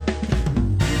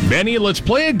Benny, let's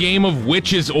play a game of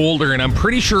which is older, and I'm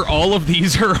pretty sure all of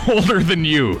these are older than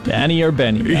you. Danny or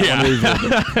Benny? Yeah,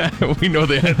 we know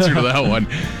the answer to that one.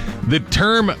 The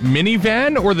term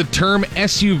minivan or the term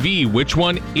SUV, which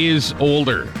one is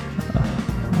older?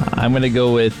 I'm going to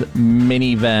go with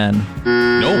minivan.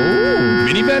 No.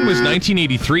 Minivan was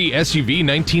 1983, SUV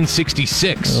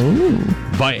 1966. Ooh.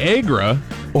 Viagra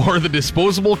or the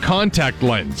disposable contact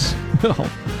lens?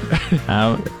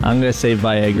 I'm going to say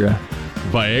Viagra.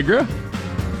 Viagra?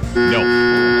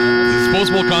 No.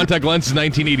 Disposable contact lens is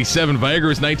 1987. Viagra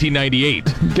was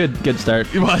 1998. Good start.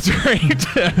 Well, that's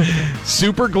right.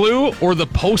 Super glue or the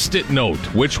Post-it note?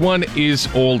 Which one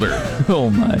is older? Oh,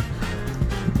 my.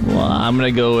 Well, I'm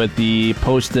going to go with the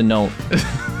Post-it note.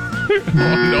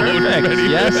 No, Perfect.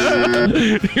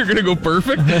 Yes. You're going to go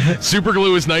perfect? Super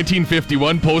glue is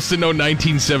 1951. Post-it note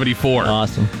 1974.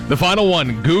 Awesome. The final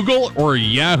one, Google or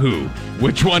Yahoo?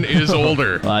 Which one is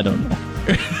older? Well, I don't know.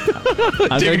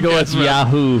 I'm Take going a to go guess, with man.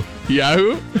 Yahoo.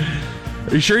 Yahoo?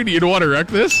 Are you sure you don't want to wreck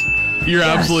this? You're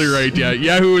absolutely right, yeah.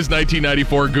 Yahoo is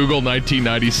 1994, Google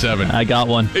 1997. I got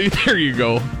one. There you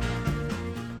go.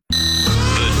 The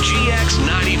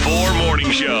GX94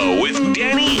 Morning Show with